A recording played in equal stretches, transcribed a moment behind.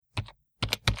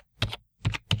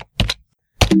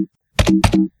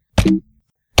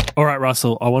All right,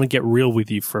 Russell, I want to get real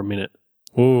with you for a minute.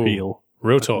 Ooh,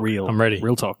 Real talk. Real. I'm ready.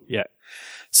 Real talk, yeah.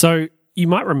 So you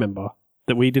might remember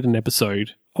that we did an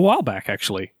episode a while back,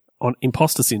 actually, on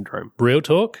imposter syndrome. Real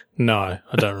talk? No,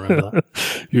 I don't remember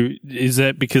that. Is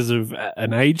that because of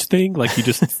an age thing? Like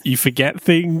you forget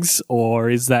things? Or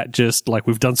is that just like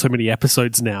we've done so many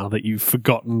episodes now that you've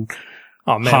forgotten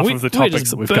Oh man, half of the topics we're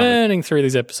just that we've covered? burning through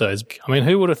these episodes. I mean,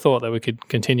 who would have thought that we could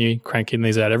continue cranking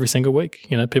these out every single week?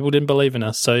 You know, people didn't believe in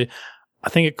us. So I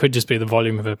think it could just be the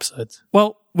volume of episodes.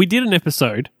 Well, we did an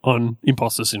episode on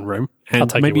imposter syndrome, I'll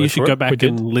and take maybe your you word should for go it. back We did.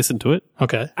 and listen to it.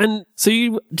 Okay. And so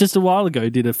you just a while ago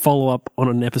did a follow-up on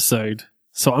an episode.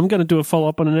 So I'm going to do a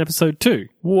follow-up on an episode too.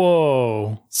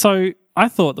 Whoa. So I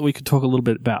thought that we could talk a little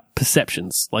bit about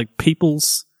perceptions, like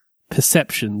people's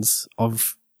perceptions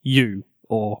of you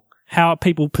or how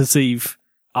people perceive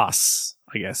us,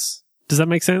 I guess. Does that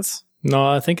make sense? No,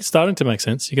 I think it's starting to make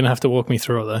sense. You're going to have to walk me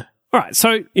through it though. All right.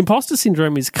 So imposter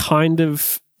syndrome is kind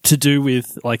of to do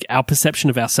with like our perception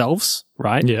of ourselves,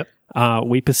 right? Yep.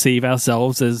 We perceive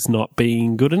ourselves as not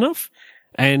being good enough,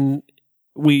 and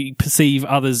we perceive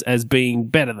others as being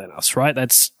better than us, right?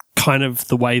 That's kind of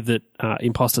the way that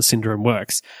imposter syndrome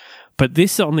works. But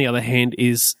this, on the other hand,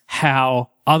 is how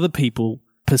other people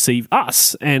perceive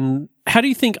us. And how do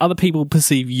you think other people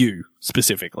perceive you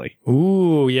specifically?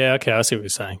 Ooh, yeah, okay, I see what you're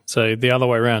saying. So the other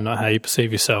way around, not how you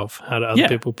perceive yourself, how do other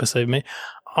people perceive me?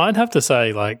 I'd have to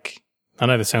say, like, I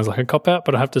know this sounds like a cop-out,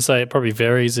 but I have to say it probably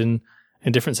varies in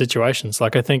different situations.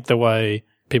 Like, I think the way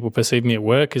people perceive me at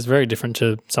work is very different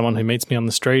to someone who meets me on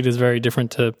the street, is very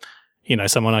different to, you know,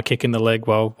 someone I kick in the leg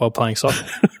while playing soccer.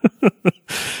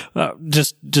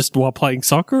 Just while playing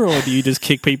soccer, or do you just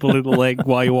kick people in the leg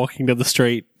while you're walking down the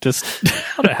street? Just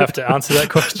I don't have to answer that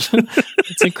question.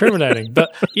 It's incriminating.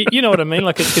 But you know what I mean?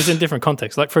 Like, it's in different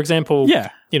contexts. Like, for example,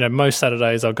 you know, most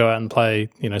Saturdays I'll go out and play,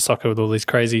 you know, soccer with all these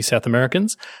crazy South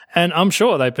Americans. And I'm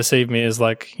sure they perceive me as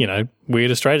like, you know,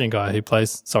 weird Australian guy who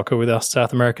plays soccer with us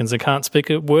South Americans and can't speak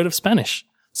a word of Spanish.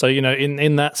 So, you know,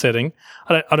 in that setting,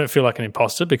 I don't feel like an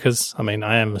imposter because, I mean,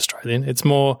 I am Australian. It's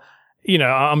more, you know,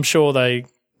 I'm sure they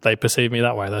perceive me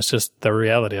that way. That's just the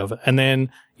reality of it. And then,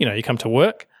 you know, you come to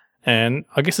work, and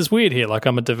I guess it's weird here. Like,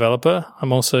 I'm a developer.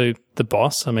 I'm also the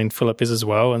boss. I mean, Philip is as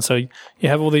well. And so you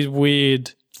have all these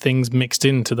weird things mixed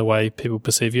into the way people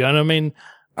perceive you. And I mean,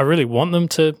 I really want them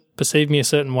to perceive me a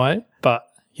certain way, but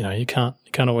you know, you can't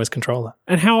always control that.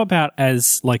 And how about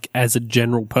as a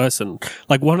general person?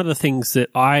 Like, one of the things that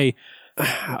I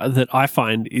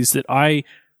find is that I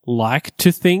like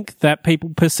to think that people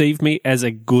perceive me as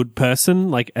a good person,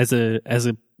 like as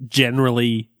a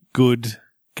generally good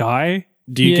guy.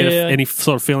 Do you get any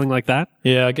sort of feeling like that?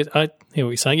 Yeah, I hear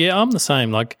what you're saying. Yeah, I'm the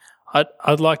same. Like,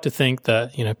 I'd like to think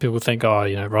that, you know, people think, oh,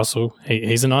 you know, Russell,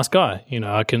 he's a nice guy. You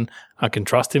know, I can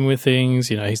trust him with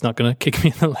things. You know, he's not going to kick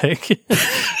me in the leg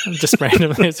just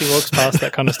randomly as he walks past,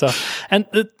 that kind of stuff. And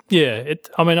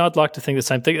I mean, I'd like to think the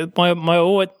same thing.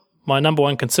 My number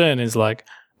one concern is like,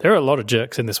 there are a lot of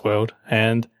jerks in this world,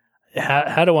 and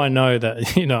how do I know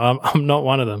that, you know, I'm not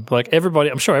one of them? Like,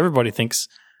 I'm sure everybody thinks,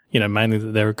 you know, mainly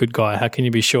that they're a good guy. How can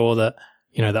you be sure that,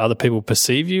 you know, that other people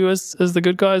perceive you as the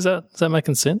good guy? Is that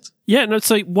making sense? Yeah, no,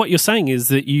 so what you're saying is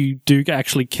that you do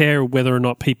actually care whether or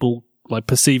not people like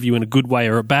perceive you in a good way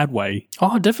or a bad way.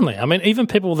 Oh, definitely. I mean, even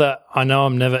people that I know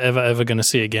I'm never, ever going to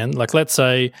see again. Like, let's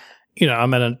say, you know,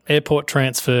 I'm at an airport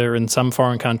transfer in some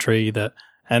foreign country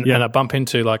and I bump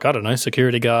into, like, I don't know,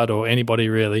 security guard or anybody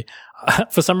really.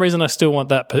 For some reason, I still want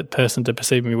that person to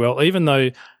perceive me well, even though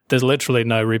there's literally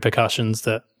no repercussions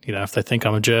that, you know, if they think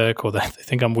I'm a jerk or they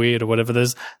think I'm weird or whatever,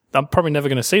 I'm probably never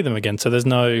going to see them again. So there's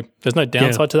no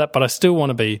downside to that, but I still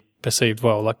want to be perceived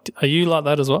well. Like, are you like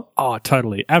that as well? Oh,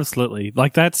 totally. Absolutely.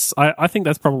 Like, I think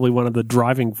that's probably one of the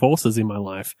driving forces in my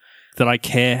life, that I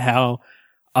care how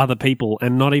other people,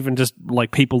 and not even just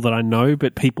like people that I know,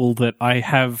 but people that I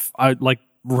like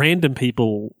random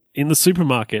people in the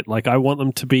supermarket. Like, I want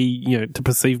them to be, you know, to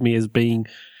perceive me as being,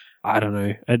 I don't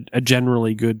know, a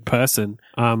generally good person.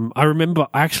 I remember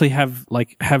I actually have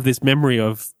this memory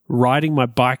of riding my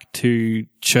bike to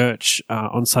church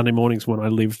on Sunday mornings when I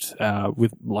lived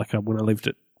with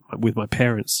my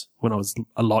parents when I was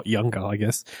a lot younger, I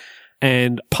guess.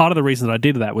 And part of the reason that I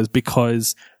did that was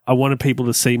because I wanted people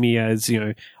to see me as, you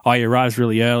know, oh, he arrives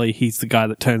really early. He's the guy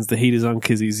that turns the heaters on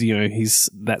because he's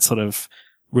that sort of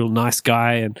real nice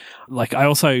guy. And like, I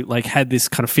also like had this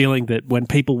kind of feeling that when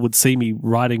people would see me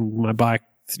riding my bike,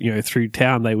 you know, through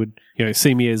town, they would, you know,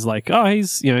 see me as like, oh, he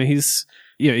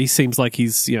seems like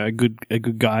he's, you know, a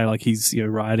good guy. Like, he's, you know,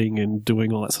 riding and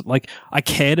doing all that stuff. Like, I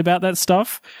cared about that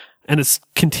stuff. And it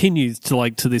continues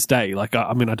to this day. Like,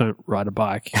 I mean, I don't ride a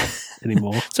bike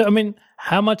anymore. So, I mean,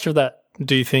 how much of that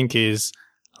do you think is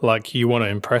like you want to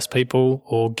impress people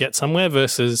or get somewhere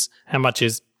versus how much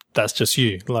is that's just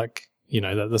you? Like,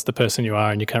 that's the person you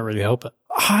are and you can't really help it.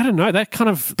 I don't know. That kind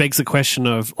of begs the question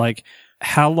of like,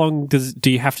 how long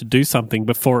do you have to do something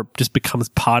before it just becomes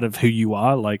part of who you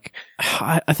are? Like,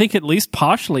 I think at least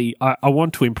partially I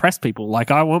want to impress people. Like,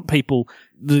 I want people,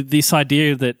 this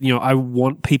idea that, I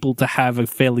want people to have a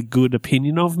fairly good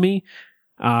opinion of me.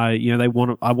 I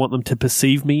want them to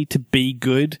perceive me to be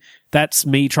good. That's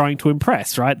me trying to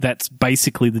impress, right? That's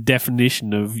basically the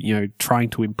definition of, trying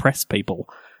to impress people.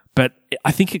 But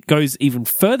I think it goes even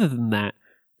further than that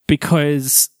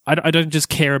because I don't just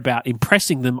care about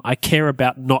impressing them. I care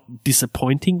about not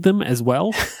disappointing them as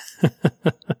well.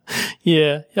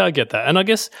 Yeah, I get that. And I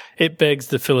guess it begs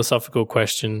the philosophical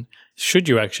question, should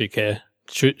you actually care?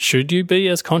 Should you be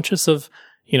as conscious of,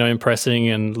 impressing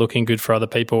and looking good for other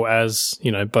people as,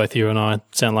 both you and I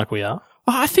sound like we are?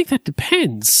 Well, I think that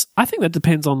depends. I think that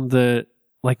depends on the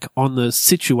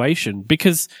situation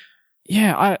because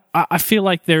yeah, I feel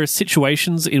like there are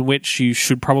situations in which you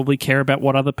should probably care about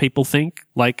what other people think.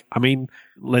 Like, I mean,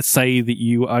 let's say that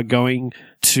you are going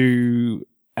to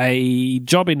a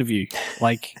job interview.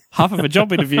 Like, half of a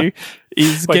job interview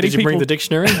is Wait, getting did you bring the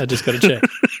dictionary? I just got to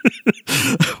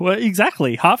check. Well,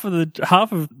 exactly. Half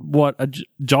of what a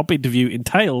job interview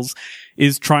entails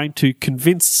is trying to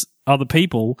convince other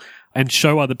people and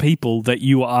show other people that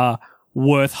you are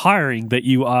worth hiring, that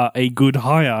you are a good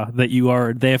hire, that you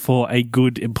are therefore a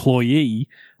good employee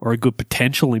or a good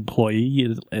potential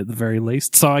employee at the very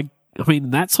least. So I mean,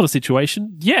 in that sort of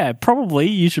situation, yeah, probably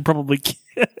you should probably.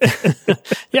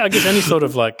 Yeah, I guess any sort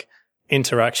of like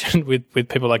interaction with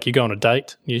people, like you go on a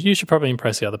date, you should probably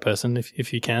impress the other person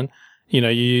if you can.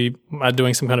 You are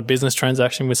doing some kind of business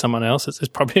transaction with someone else. It's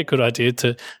probably a good idea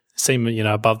to seem,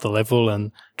 above the level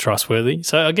and trustworthy.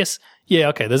 So I guess, yeah,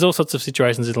 okay, there's all sorts of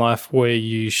situations in life where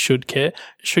you should care.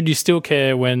 Should you still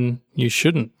care when you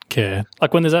shouldn't care?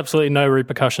 Like when there's absolutely no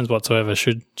repercussions whatsoever,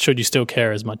 should you still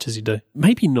care as much as you do?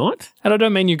 Maybe not. And I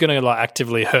don't mean you're going to like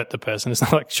actively hurt the person. It's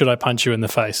not like, should I punch you in the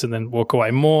face and then walk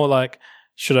away? More like,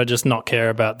 should I just not care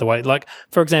about the way? Like,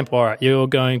 for example, all right, you're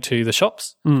going to the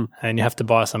shops and you have to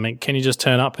buy something. Can you just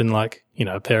turn up in like,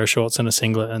 a pair of shorts and a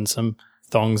singlet and some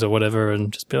thongs or whatever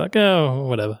and just be like, oh,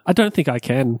 whatever? I don't think I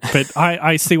can, but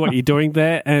I see what you're doing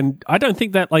there. And I don't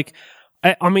think that like,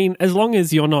 I mean, as long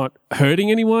as you're not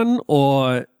hurting anyone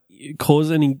or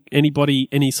causing anybody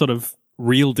any sort of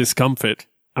real discomfort.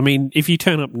 I mean, if you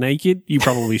turn up naked, you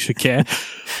probably should care.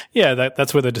 Yeah,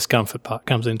 that's where the discomfort part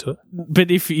comes into it. But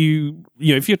if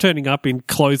if you're turning up in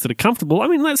clothes that are comfortable, I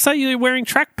mean, let's say you're wearing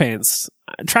track pants.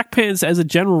 Track pants, as a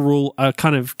general rule, are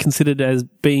kind of considered as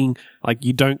being like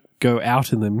you don't go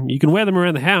out in them. You can wear them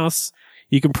around the house.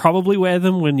 You can probably wear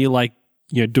them when you're like,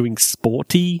 doing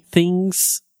sporty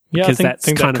things. Yeah, I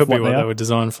think that could be what they were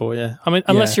designed for, yeah. I mean,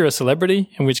 unless you're a celebrity,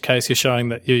 in which case you're showing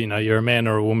that you're a man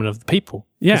or a woman of the people.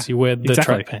 Yeah, because you wear the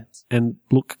track pants. And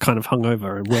look kind of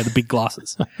hungover and wear the big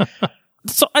glasses.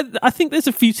 So I think there's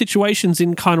a few situations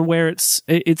in kind of where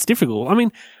it's difficult. I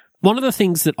mean, one of the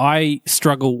things that I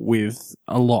struggle with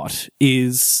a lot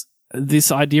is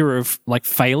this idea of like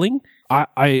failing.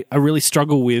 I really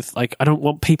struggle with, like, I don't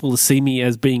want people to see me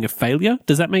as being a failure.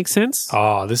 Does that make sense?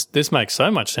 Oh, this makes so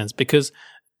much sense because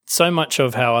so much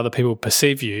of how other people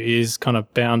perceive you is kind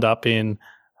of bound up in,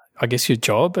 I guess, your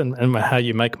job and how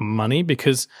you make money.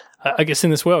 Because I guess in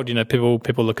this world,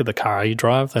 people look at the car you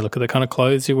drive, they look at the kind of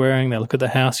clothes you're wearing, they look at the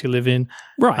house you live in,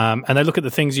 right? And they look at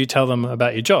the things you tell them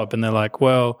about your job, and they're like,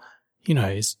 well,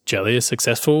 is Jelly a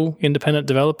successful independent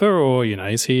developer or,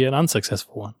 is he an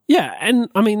unsuccessful one? Yeah. And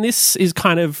I mean, this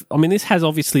has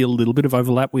obviously a little bit of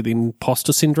overlap with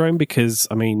imposter syndrome because,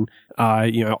 I mean,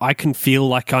 I can feel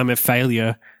like I'm a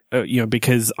failure,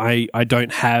 because I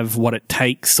don't have what it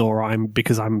takes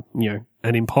because I'm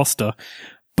an imposter.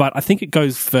 But I think it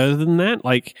goes further than that.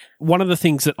 Like, one of the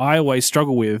things that I always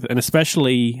struggle with, and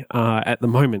especially at the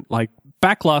moment, like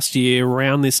back last year,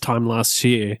 around this time last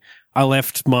year, I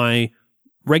left my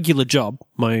regular job,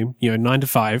 my 9 to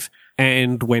 5,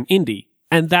 and went indie.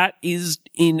 And that is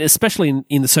especially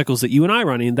in the circles that you and I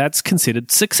run in, that's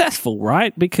considered successful,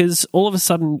 right? Because all of a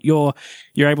sudden you're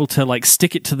able to like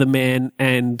stick it to the man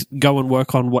and go and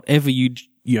work on whatever you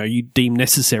deem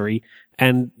necessary.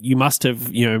 And you must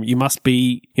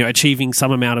be achieving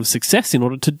some amount of success in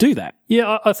order to do that.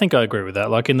 Yeah, I think I agree with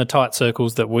that. Like in the tight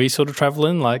circles that we sort of travel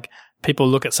in, like people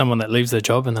look at someone that leaves their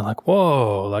job and they're like,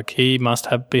 whoa, like he must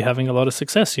be having a lot of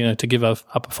success, to give up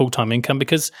a full-time income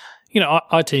because,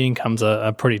 IT incomes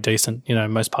are pretty decent,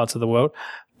 most parts of the world.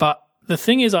 But the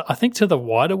thing is, I think to the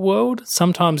wider world,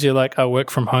 sometimes you're like, work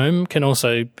from home can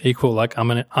also equal like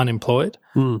I'm unemployed.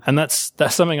 And that's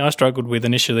something I struggled with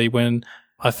initially when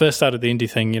I first started the indie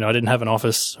thing. I didn't have an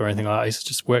office or anything like that. I used to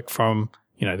just work from,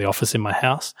 the office in my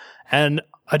house. And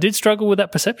I did struggle with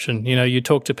that perception. You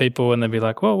talk to people and they'd be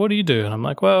like, well, what do you do? And I'm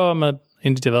like, well, I'm a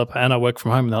indie developer and I work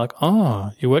from home. And they're like,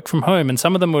 oh, you work from home. And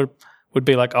some of them would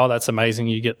be like, oh, that's amazing.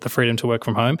 You get the freedom to work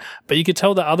from home. But you could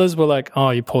tell that others were like, oh,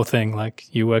 you poor thing. Like,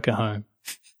 you work at home.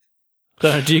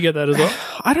 So, do you get that as well?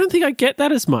 I don't think I get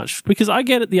that as much because I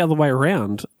get it the other way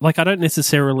around. Like, I don't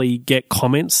necessarily get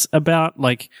comments about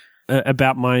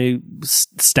about my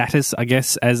status, I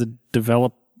guess, as a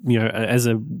developer, as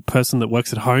a person that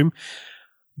works at home.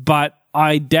 But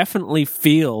I definitely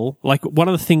feel like one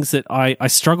of the things that I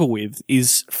struggle with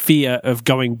is fear of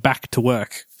going back to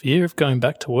work. Fear of going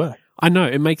back to work? I know,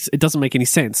 it doesn't make any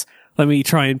sense. Let me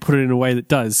try and put it in a way that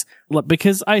does.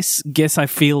 Because I guess I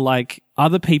feel like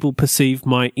other people perceive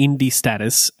my indie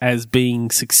status as being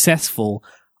successful.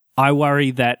 I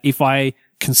worry that if I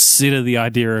consider the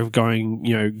idea of going,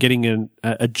 getting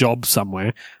a job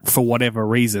somewhere for whatever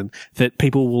reason, that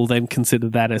people will then consider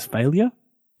that as failure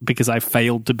because I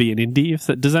failed to be an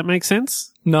indie. Does that make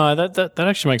sense? No, that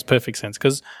actually makes perfect sense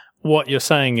because what you're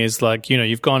saying is like,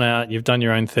 you've gone out, you've done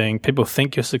your own thing, people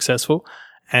think you're successful.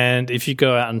 And if you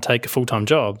go out and take a full-time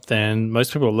job, then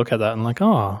most people will look at that and like,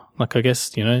 oh, like I guess,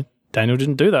 Daniel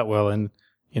didn't do that well in,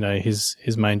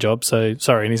 his main job.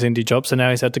 In his indie job. So now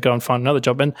he's had to go and find another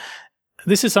job. And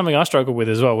this is something I struggled with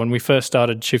as well. When we first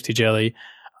started Shifty Jelly,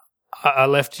 I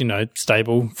left,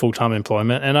 stable full-time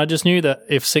employment. And I just knew that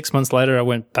if 6 months later I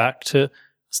went back to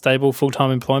stable full-time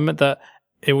employment, that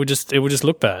it would just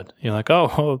look bad. You're like,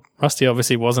 oh, well, Rusty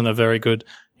obviously wasn't a very good,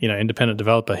 independent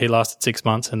developer. He lasted 6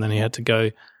 months and then he had to go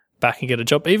back and get a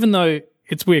job, even though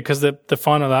it's weird because the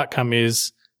final outcome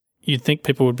is you'd think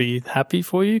people would be happy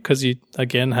for you because you,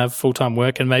 again, have full-time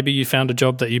work and maybe you found a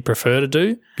job that you prefer to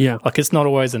do. Yeah. Like it's not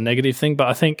always a negative thing, but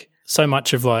I think so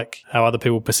much of like how other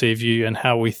people perceive you and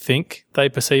how we think they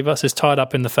perceive us is tied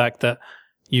up in the fact that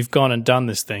you've gone and done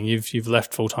this thing. You've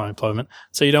left full-time employment.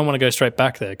 So you don't want to go straight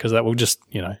back there because that will just,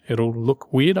 it'll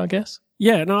look weird, I guess.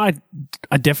 Yeah, no,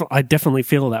 I definitely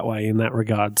feel that way in that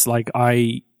regards. Like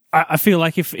I feel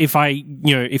like if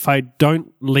I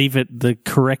don't leave it the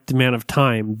correct amount of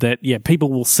time, that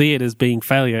people will see it as being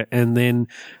failure, and then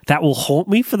that will haunt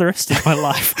me for the rest of my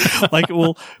life.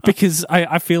 Because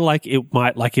I feel like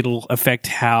it'll affect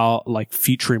how like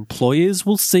future employers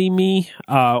will see me,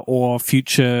 or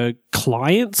future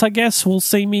clients, I guess, will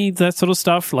see me, that sort of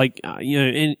stuff. Like,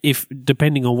 if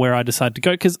depending on where I decide to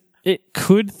go, because it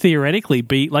could theoretically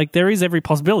be like there is every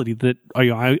possibility that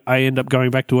I end up going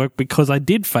back to work because I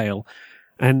did fail,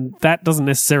 and that doesn't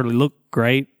necessarily look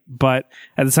great. But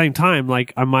at the same time,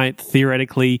 like I might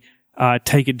theoretically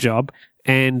take a job,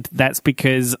 and that's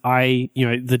because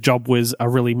the job was a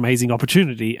really amazing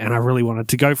opportunity and I really wanted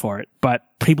to go for it. But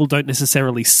people don't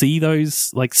necessarily see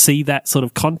that sort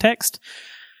of context,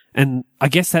 and I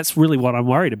guess that's really what I'm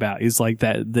worried about is like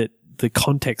that the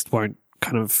context won't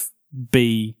kind of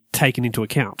be taken into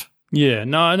account. Yeah,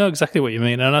 no, I know exactly what you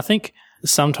mean. And I think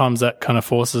sometimes that kind of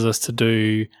forces us to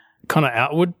do kind of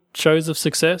outward shows of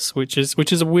success, which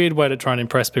is a weird way to try and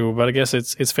impress people, but I guess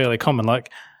it's fairly common.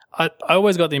 Like I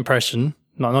always got the impression,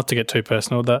 not to get too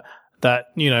personal, that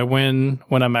when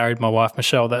I married my wife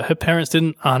Michelle, that her parents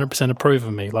didn't 100% approve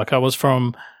of me. Like I was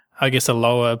from, I guess, a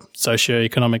lower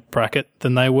socioeconomic bracket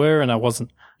than they were, and I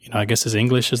wasn't, I guess, as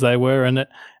English as they were, and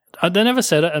they never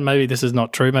said it, and maybe this is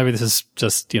not true. Maybe this is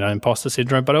just, imposter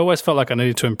syndrome, but I always felt like I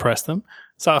needed to impress them.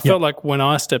 So I felt like when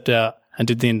I stepped out and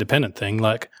did the independent thing,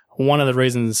 like one of the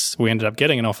reasons we ended up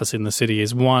getting an office in the city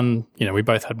is one, we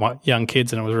both had young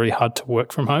kids and it was really hard to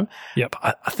work from home. Yep.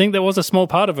 I think there was a small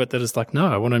part of it that is like, no,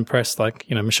 I want to impress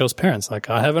Michelle's parents. Like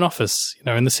I have an office,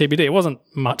 in the CBD. It wasn't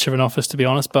much of an office, to be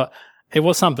honest, but it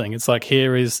was something. It's like,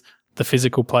 here is the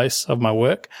physical place of my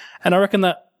work. And I reckon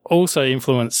that also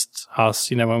influenced us,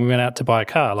 when we went out to buy a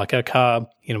car. Like our car,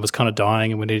 was kind of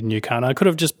dying and we needed a new car. And I could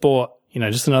have just bought,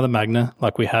 just another Magna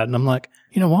like we had. And I'm like,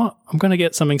 you know what? I'm going to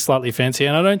get something slightly fancy.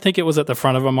 And I don't think it was at the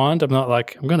front of my mind. I'm not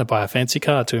like, I'm going to buy a fancy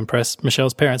car to impress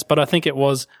Michelle's parents. But I think it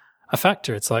was a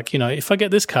factor. It's like, if I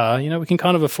get this car, we can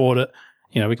kind of afford it.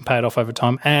 We can pay it off over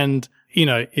time. And,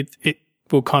 it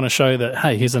will kind of show that,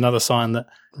 hey, here's another sign that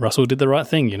Russell did the right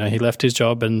thing. He left his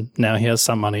job and now he has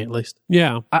some money at least.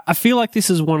 Yeah. I feel like this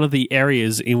is one of the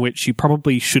areas in which you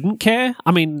probably shouldn't care.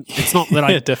 I mean, it's not that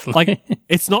yeah, definitely.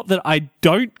 It's not that I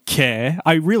don't care.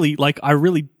 I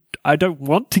don't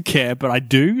want to care, but I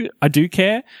do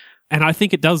care. And I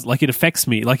think it does, like, it affects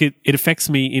me. Like, it affects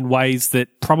me in ways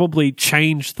that probably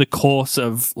change the course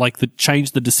of, like,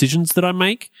 change the decisions that I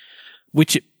make,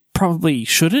 which it probably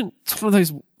shouldn't. It's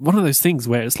one of those things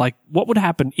where it's like, what would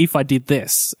happen if I did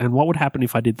this? And what would happen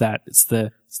if I did that? It's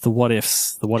the what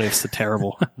ifs. The what ifs are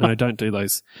terrible. No, don't do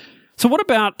those. So what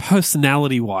about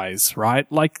personality wise, right?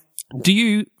 Like, do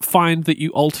you find that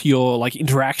you alter your, like,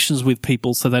 interactions with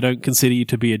people so they don't consider you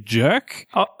to be a jerk?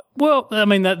 Well, I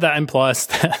mean, that implies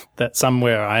that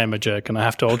somewhere I am a jerk and I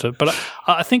have to alter it. But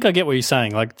I think I get what you're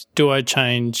saying. Like, do I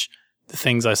change the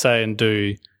things I say and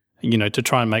do, to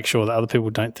try and make sure that other people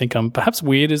don't think I'm perhaps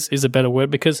weird is a better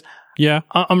word, because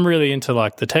I'm really into,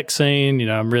 like, the tech scene.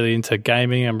 I'm really into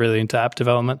gaming. I'm really into app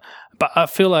development. But I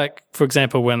feel like, for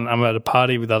example, when I'm at a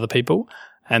party with other people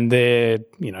and they're,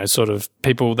 sort of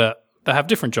people that they have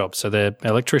different jobs. So they're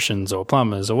electricians or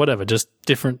plumbers or whatever, just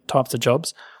different types of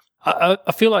jobs.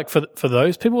 I feel like for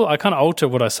those people, I kind of alter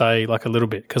what I say, like, a little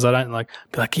bit, because I don't, like,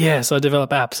 be like, yes, I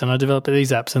develop apps and I develop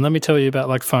these apps and let me tell you about,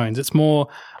 like, phones. It's more,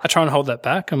 I try and hold that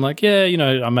back. I'm like, yeah,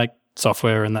 I make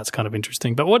software and that's kind of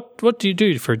interesting. But what do you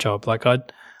do for a job? Like, I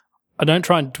don't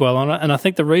try and dwell on it. And I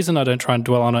think the reason I don't try and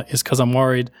dwell on it is because I'm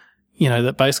worried,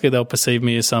 that basically they'll perceive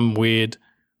me as some weird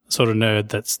sort of nerd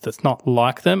that's not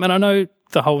like them. And I know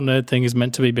the whole nerd thing is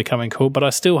meant to be becoming cool, but I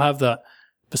still have that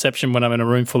perception when I'm in a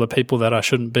room full of people that I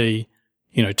shouldn't be,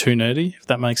 too nerdy, if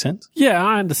that makes sense. Yeah,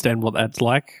 I understand what that's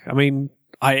like. I mean,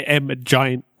 I am a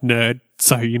giant nerd,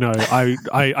 so,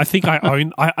 I think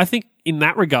I think in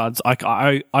that regards,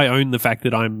 I own the fact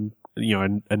that I'm, a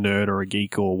nerd or a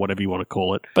geek or whatever you want to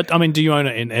call it. But, I mean, do you own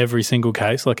it in every single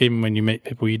case? Like, even when you meet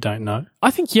people you don't know?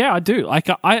 I think, yeah, I do. Like,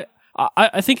 I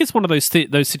think it's one of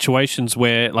those situations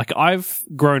where, like, I've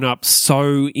grown up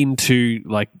so into,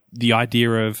 like, the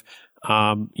idea of,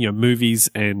 movies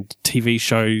and TV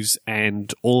shows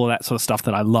and all of that sort of stuff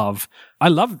that I love. I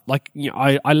love, like,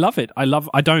 I love it.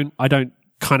 I don't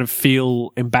kind of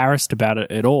feel embarrassed about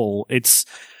it at all.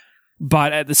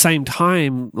 But at the same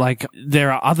time, like,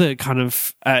 there are other kind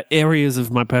of areas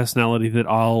of my personality that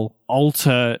I'll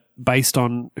alter based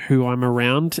on who I'm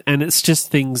around. And it's just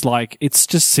things like, it's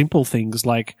just simple things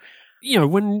like,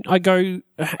 when I go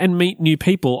and meet new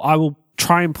people, I will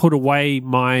try and put away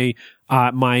my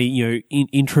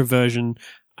introversion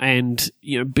and,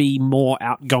 be more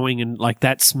outgoing. And, like,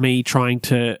 that's me trying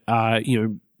to,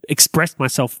 express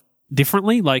myself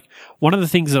differently. Like, one of the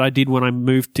things that I did when I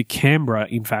moved to Canberra,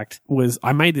 in fact, was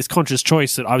I made this conscious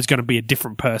choice that I was going to be a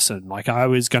different person. Like, I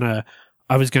was going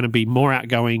to be more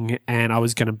outgoing and I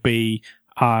was going to be,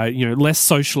 less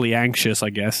socially anxious,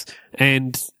 I guess.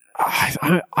 And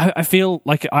I feel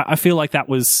like that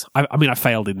was, I mean, I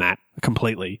failed in that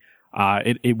completely.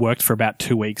 It worked for about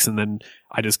 2 weeks and then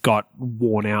I just got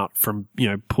worn out from,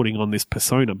 putting on this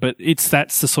persona. But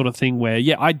that's the sort of thing where,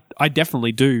 yeah, I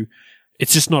definitely do.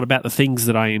 It's just not about the things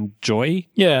that I enjoy.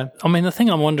 Yeah. I mean, the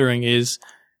thing I'm wondering is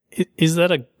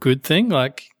that a good thing?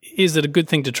 Like, is it a good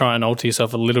thing to try and alter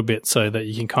yourself a little bit so that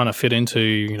you can kind of fit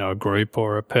into, a group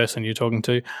or a person you're talking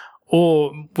to?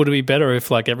 Or would it be better if,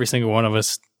 like, every single one of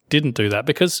us didn't do that?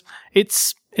 Because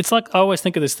it's like, I always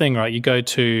think of this thing, right? You go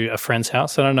to a friend's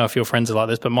house. I don't know if your friends are like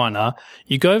this, but mine are.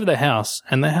 You go over their house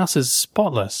and their house is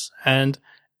spotless. And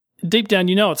deep down,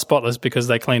 it's spotless because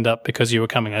they cleaned up because you were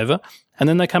coming over. And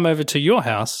then they come over to your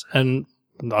house and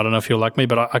I don't know if you're like me,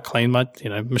 but I clean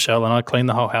Michelle and I clean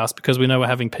the whole house because we know we're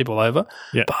having people over.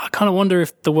 Yeah. But I kind of wonder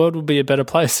if the world would be a better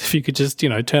place if you could just,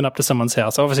 turn up to someone's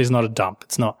house. Obviously, it's not a dump.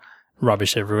 It's not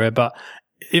rubbish everywhere. But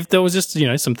if there was just,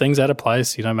 some things out of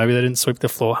place, maybe they didn't sweep the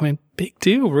floor. I mean, big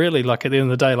deal, really. Like, at the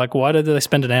end of the day, like, why did they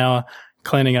spend an hour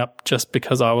cleaning up just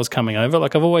because I was coming over?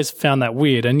 Like, I've always found that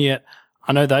weird. And yet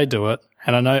I know they do it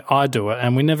and I know I do it.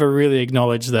 And we never really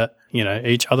acknowledge that,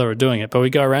 each other are doing it. But we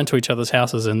go around to each other's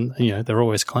houses and, they're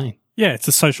always clean. Yeah, it's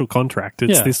a social contract.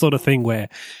 It's this sort of thing where,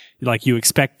 like, you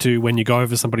expect to, when you go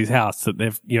over somebody's house, that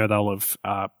they'll have,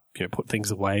 put things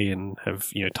away and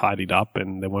have, tidied up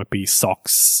and there won't be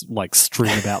socks, like,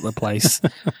 strewn about the place.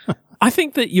 I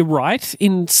think that you're right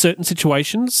in certain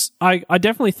situations. I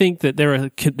definitely think that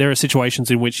there are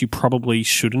situations in which you probably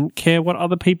shouldn't care what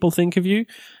other people think of you.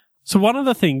 So one of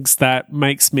the things that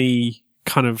makes me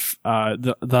kind of,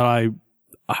 that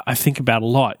I think about a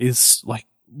lot is, like,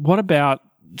 what about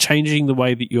changing the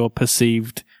way that you're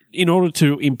perceived in order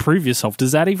to improve yourself?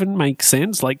 Does that even make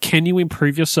sense? Like, can you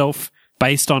improve yourself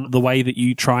based on the way that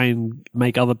you try and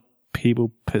make other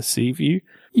people perceive you?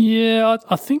 Yeah,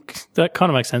 I think that kind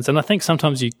of makes sense. And I think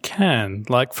sometimes you can.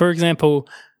 Like, for example,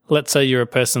 let's say you're a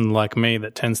person like me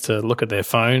that tends to look at their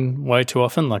phone way too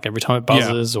often, like every time it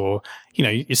buzzes, or,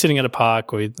 you're sitting at a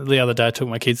park, or the other day I took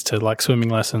my kids to, like, swimming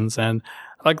lessons and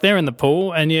Like they're in the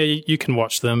pool and yeah, you can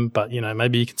watch them, but you know,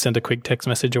 maybe you can send a quick text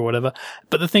message or whatever.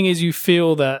 But the thing is you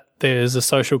feel that there's a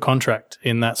social contract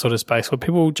in that sort of space where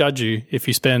people will judge you if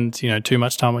you spend, you know, too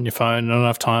much time on your phone and not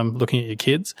enough time looking at your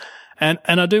kids. And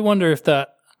I do wonder if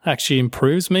that actually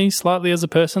improves me slightly as a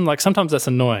person. Like sometimes that's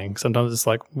annoying. Sometimes it's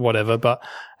like whatever, but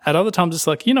at other times it's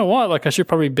like, you know what? Like I should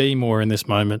probably be more in this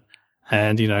moment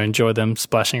and, you know, enjoy them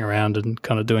splashing around and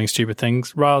kind of doing stupid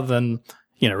things rather than,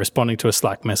 you know, responding to a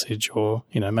Slack message or,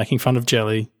 you know, making fun of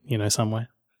Jelly, you know, somewhere.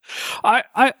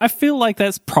 I feel like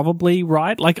that's probably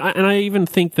right. Like, and I even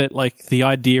think that like the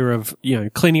idea of, you know,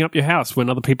 cleaning up your house when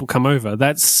other people come over,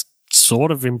 that's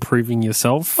sort of improving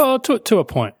yourself. Oh, to a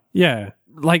point. Yeah.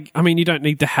 Like, I mean, you don't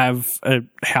need to have a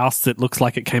house that looks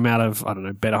like it came out of, I don't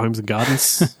know, Better Homes and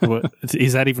Gardens.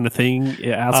 Is that even a thing outside of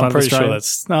Australia? I'm pretty sure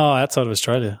that's, no, outside of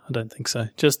Australia. I don't think so.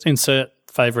 Just insert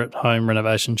favourite home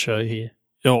renovation show here.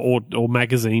 Or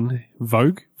magazine.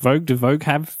 Vogue? Do Vogue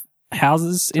have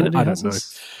houses in it? I don't know.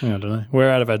 I don't know. We're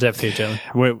out of our depth here, Jelly.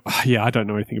 Yeah, I don't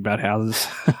know anything about houses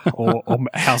or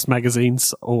house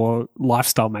magazines or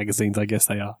lifestyle magazines, I guess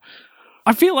they are.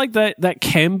 I feel like that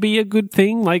can be a good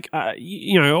thing. Like,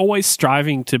 you know, always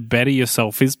striving to better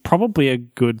yourself is probably a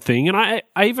good thing. And I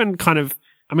even kind of,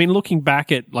 I mean, looking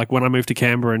back at like when I moved to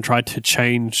Canberra and tried to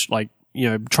change, like, you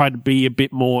know, tried to be a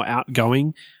bit more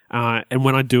outgoing. And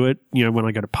when I do it, you know, when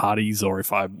I go to parties or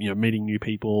if I'm, you know, meeting new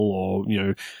people or, you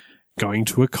know, going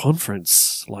to a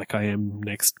conference like I am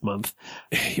next month,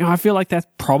 you know, I feel like that's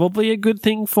probably a good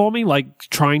thing for me, like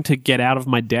trying to get out of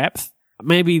my depth.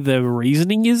 Maybe the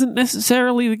reasoning isn't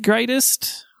necessarily the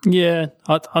greatest. Yeah,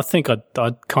 I think I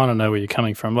kind of know where you're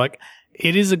coming from. Like,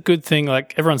 it is a good thing.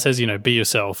 Like, everyone says, you know, be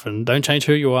yourself and don't change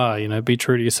who you are, you know, be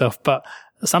true to yourself. But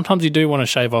sometimes you do want to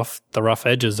shave off the rough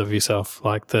edges of yourself,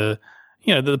 like the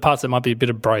parts that might be a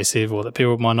bit abrasive or that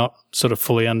people might not sort of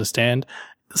fully understand.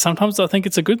 Sometimes I think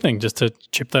it's a good thing just to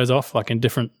chip those off, like in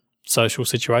different social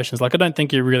situations. Like, I don't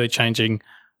think you're really changing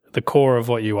the core of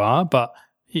what you are, but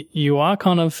you are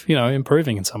kind of, you know,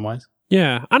 improving in some ways.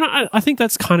 Yeah. And I think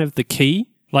that's kind of the key.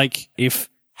 Like, if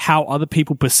how other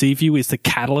people perceive you is the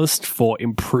catalyst for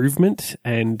improvement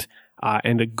and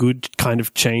a good kind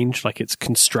of change, like it's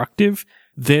constructive,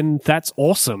 then that's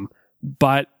awesome.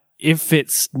 But if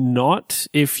it's not,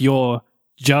 if you're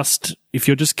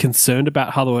just concerned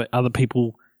about how other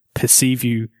people perceive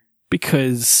you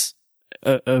because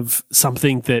of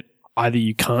something that either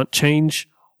you can't change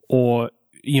or,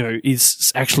 you know,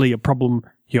 is actually a problem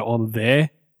you're on their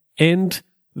end,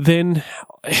 then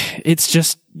it's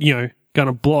just, you know, going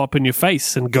to blow up in your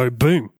face and go boom.